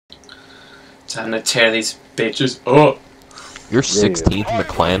Time to tear these bitches up. You're 16th in the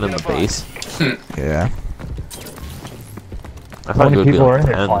clan in the base. Yeah. I How thought it many would be people are like in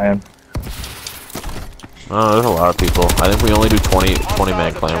your 10. clan? Oh, there's a lot of people. I think we only do 20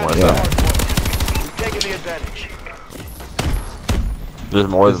 man clan worth Yeah. There's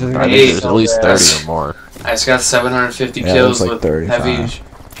more than I think Hey, there's at least 30 or more. I just got 750 Yeah, kills there's like with 35.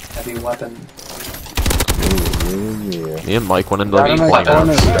 heavy weapon. Me and Mike went into like 8 my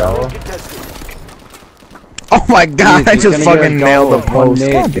rounds. Oh my god, I just fucking nailed the post.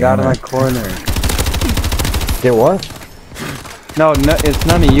 God Get out of damn my it. corner. Get what? No, it's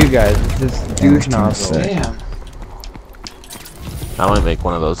none of you guys. It's this douche nozzle. sick. Damn. I might make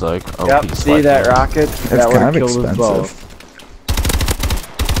one of those like OP Yep, see select that ones. rocket? It's That would kind have of killed us both. expensive.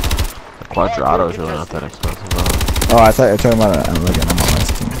 The Quadrado is really not that expensive though. Oh, I thought you were talking about like an MLS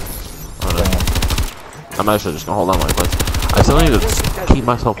team. I'm actually just gonna hold on my place. I still need to keep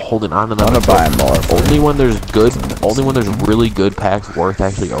myself holding on to them. I'm gonna buy more. Only when there's really good packs worth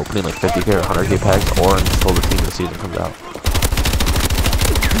actually opening, like 50k or 100k packs, or until the team of the season comes out.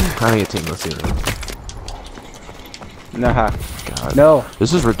 I think a team of the season. Nah. God. No.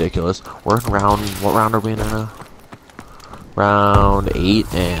 This is ridiculous. We're in what round are we in now? Round 8,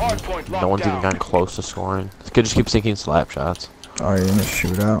 and no one's even gotten close to scoring. This kid just keeps taking slap shots. Oh, you're in a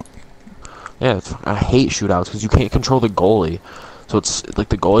shootout? Yeah, I hate shootouts because you can't control the goalie. So it's like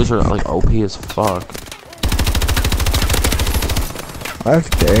the goalies are like OP as fuck. That's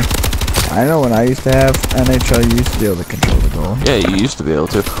gay. I know when I used to have NHL, you used to be able to control the goal. Yeah, you used to be able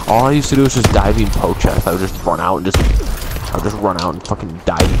to. All I used to do was just diving poke check. I would just run out and fucking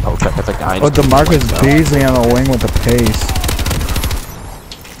diving poke check at the guy. Oh, DeMarcus Beasley on the wing with the pace.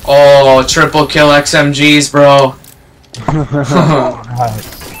 Oh, triple kill XMGs, bro. Our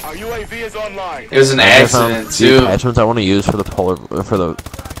UAV is online. It was an accident The too. attachments I want to use for the toner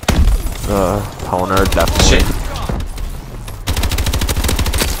definitely. Shit.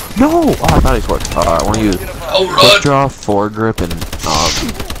 No! Oh, I thought he scored. I want to use Oh, quick run! draw, foregrip, and the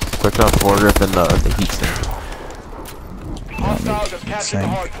heat sink. Hostiles have captured the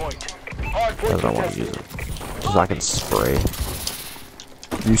hard point. Hard That's point what I want to use it. So I can spray.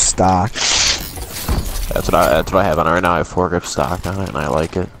 You stock. That's what I have on it right now. I have foregrip stock on it, and I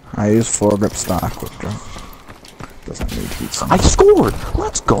like it. I use foregrip stock with them. Doesn't need heat sink. I scored!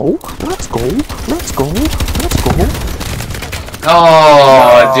 Let's go! Let's go! Let's go! Let's go!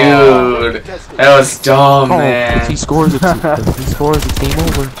 Oh, dude, that was dumb, If man. he scores, it's game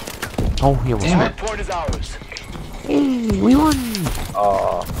over. Oh, he almost Damn won. it. point is ours. Hey, we won!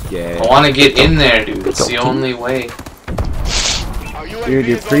 Oh, yeah. I want to get in there, dude. It's the only way. Our UAV Dude,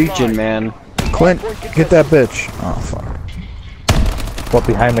 you're is preaching, online. man. Clint, get that bitch. Oh, fuck. What,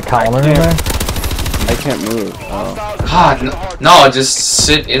 behind the counter in there? I can't move. Oh. God, no, just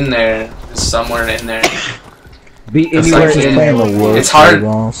sit in there. Just somewhere in there. Be It's anywhere like Just in playing there. the worst It's hard.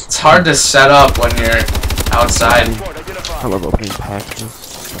 balls. It's hard to set up when you're outside. I love opening packages.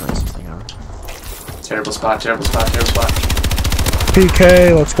 It's the nicest thing ever. Terrible spot, terrible spot, terrible spot.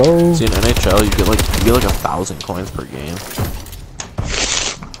 PK, let's go. See, in NHL, you get like 1,000 coins per game.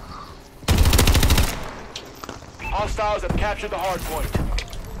 Hostiles have captured the hard point.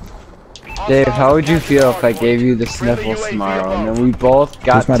 Dave, how would you feel if I gave you the sniffles tomorrow and then we both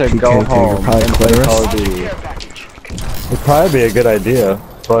got Where's my to PK, go Dave? You're home probably and play Clitoris? Call of Duty? It'd probably be a good idea,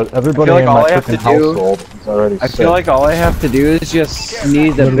 but everybody like in all my I have freaking to do- household is already I sick. feel like all I have to do is just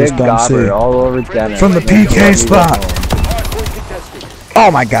sneeze a What was big Dom gobber saying? all over Dennis. From the and then PK let me go spot. home. Hard point contested. Oh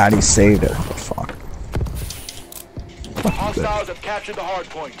my god, he saved it. What the fuck? Hostiles have captured the hard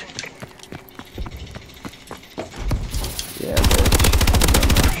point. Yeah, bitch. You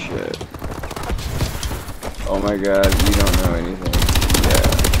don't know shit. Oh my god, you don't know anything. Yeah.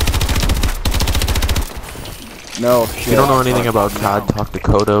 No shit. If you don't know anything about COD, talk to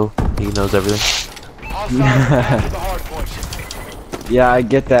Kodo. He knows everything. Hostiles have captured the hard point. Yeah, I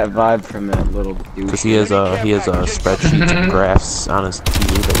get that vibe from that little dude. Because he has spreadsheets and graphs on his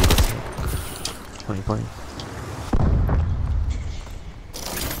TV that he looks at when he plays.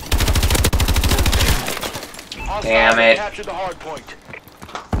 Damn it. Captured the hard point.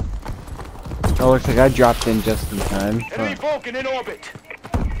 Oh, looks like I dropped in just in time. Enemy Vulcan in orbit.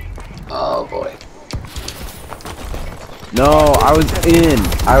 Oh boy. No, I was in.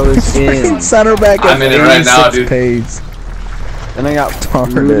 I was in. Center back I'm at in it right now, 86 dude. pace. And I got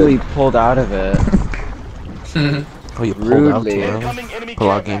Darn rudely it. pulled out of it. Oh, you pulled out too Rudely. early? Incoming enemy Pull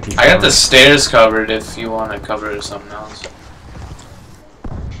out care game too I got the fast. stairs covered if you want to cover it or something else.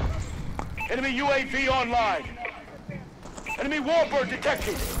 Enemy UAV online. Enemy warbird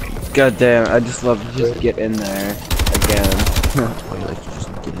detected. God damn, I just love to just get in there again. Oh, you like to just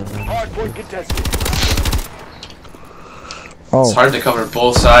Get in there. Hardpoint contested. It's Oh, hard to cover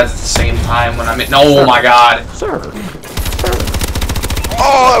both sides at the same time when I'm in. Oh my god. Sir.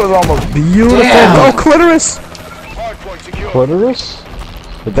 oh, that was almost beautiful. Damn. Oh, clitoris. Hardpoint secure. Clitoris?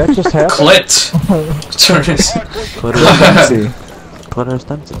 Did that just happen? Clit. Clitoris. Clitoris Dempsey. Clitoris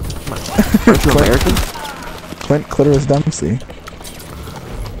Dempsey. Come on. Aren't you American? Clint Clitoris Dempsey.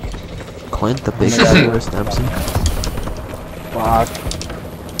 Clint the big Clitoris Dempsey. Fuck.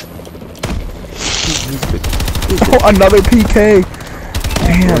 Oh, another PK. Oh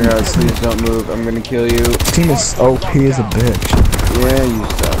my Damn, god, please don't move. I'm gonna kill you. this team is OP as a bitch. Yeah, you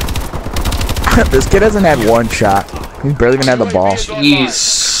suck. This kid hasn't had one shot. He's barely even had the ball.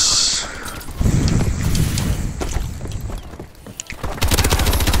 Jeez.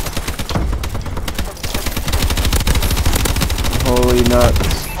 Holy nuts.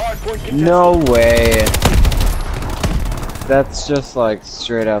 Hardpoint contested. No way. That's just like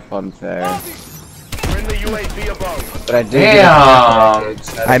straight up unfair. Friendly UAV above. But I did Damn. get a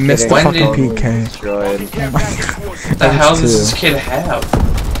package. I missed the When fucking did- PK. Destroyed. Care package towards What the hell does too. this kid have?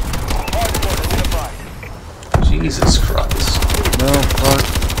 hardpoint identified. Jesus Christ. No, fuck.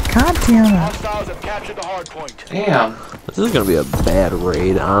 God damn it. Hostiles have captured the hardpoint. Damn. This is gonna be a bad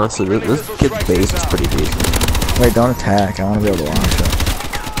raid, honestly. This kid's base is pretty decent. Wait, don't attack. I want to be able to launch it.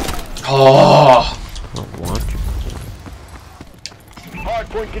 Oh. I'll launch.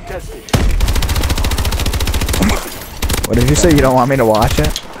 Hardpoint contested. What did you say? You don't want me to watch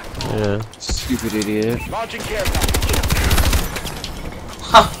it? Yeah. Stupid idiot. Launching care package.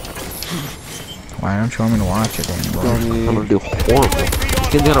 Why don't you want me to watch it, Danny boy? I'm gonna do horrible. This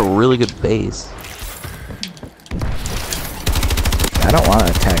kid's got a really good base. I don't want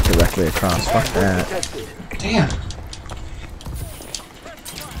to attack directly across. Fuck that. Contested. Damn.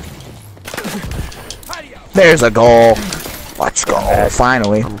 There's a goal. Let's go.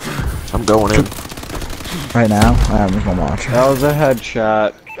 Finally. I'm going in. Right now, I'm just gonna watch it. That was a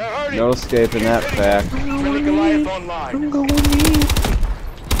headshot. They're hurting. No escaping that fact. Friendly Goliath online. You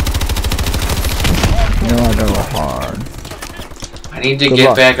know I go hard. I need to Good get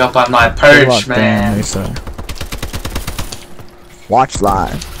luck. back up on my Good perch, luck, Dan, man. Lisa. Watch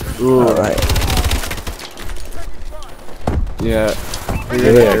live. Ooh, Alright. yeah.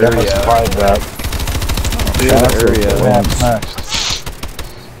 Yeah, definitely surprised that. Shout out to area. the Rams.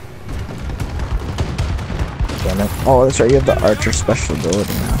 Damn it. Oh, that's right. You have the Archer special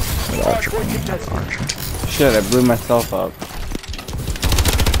ability now. Or the Archer Queen, not the Archer. Shit, I blew myself up.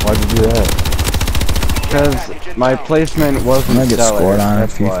 Why'd you do that? Because my placement I'm wasn't gonna get stellar. scored on in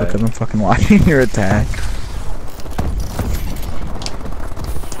That's FIFA why. because I'm fucking watching your attack.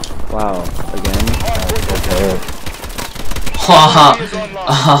 Wow, again? Haha. Is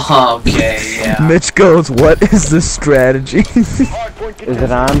online. Okay, yeah. Mitch goes, what is the strategy? Hardpoint Is contested.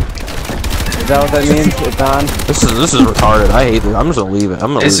 it on? Is that what that means? It's on? This is retarded. I hate this. I'm just gonna leave it.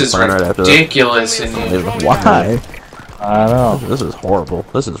 I'm gonna This leave is the plan right after this. ridiculous in you. Why? I don't know. This is horrible.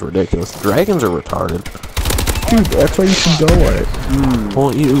 This is ridiculous. Dragons are retarded. Dude, that's why you should go with it.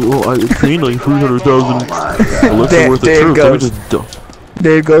 Well, I cleaned like 300,000 less Dave- worth of Dave troops. Let me goes- just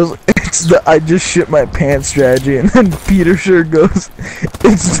Dave goes, it's the I just shit my pants strategy, and then Peter sure goes,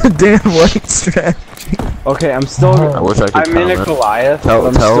 it's the Dan White strategy. Okay, I'm still. I wish I could I'm in a comment. Goliath, Tell- but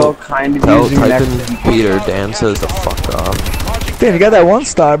I'm tell- still kind of Tell, using type next. in Peter. Dan says to fuck off. Dan, you got that 1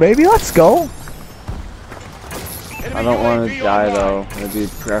 star, baby. Let's go. I don't want to die though. It'd be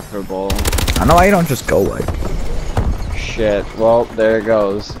preferable. I know why you don't just go like. Shit. Well, there it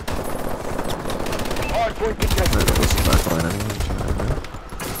goes. Hardpoint contested. This is not going anywhere.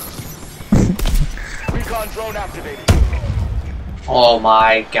 Recon drone activated. Oh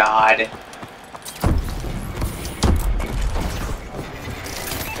my god.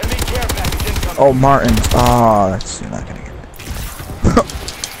 Enemy care package incoming. Oh, Martins. Oh, that's you're not gonna get.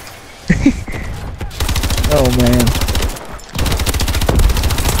 Oh man.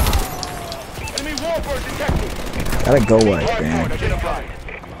 Enemy warbird detected. Gotta go like, Hardpoint man. identified.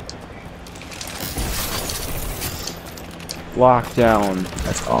 Lockdown.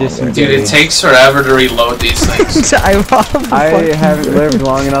 That's all. Disengage. Dude, it takes forever to reload these things. I love the I fucking haven't game. lived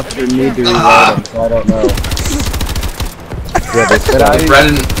long enough to need to reload them, so I don't know.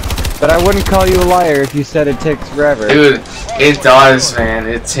 But I wouldn't call you a liar if you said it takes forever. Dude, it does, man.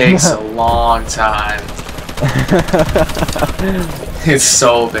 It takes a long time. It's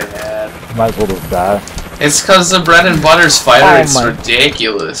so bad. Might as well just die. It's because the bread and butter's fighter Oh is my-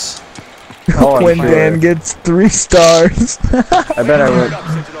 ridiculous. Oh, I'm When sure. Dan gets 3 stars. I bet I would.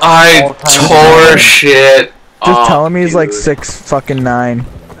 I All kinds tore of- shit. Just up, tell him he's like dude. 6 fucking 9.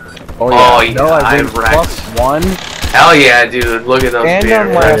 Oh Oh, yeah. No, yeah, I think I wrecked. +1 Hell yeah, dude. Look at those And beer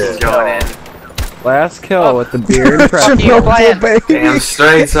on presses last going in. Last kill with the beard press. Chernobyl, baby. Damn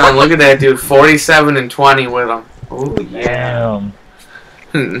straight, son. Look at that, dude. 47 and 20 with him. Oh, yeah.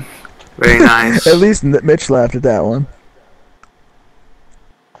 Damn. Very nice. At least Mitch laughed at that one.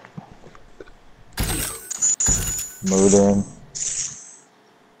 Murdering.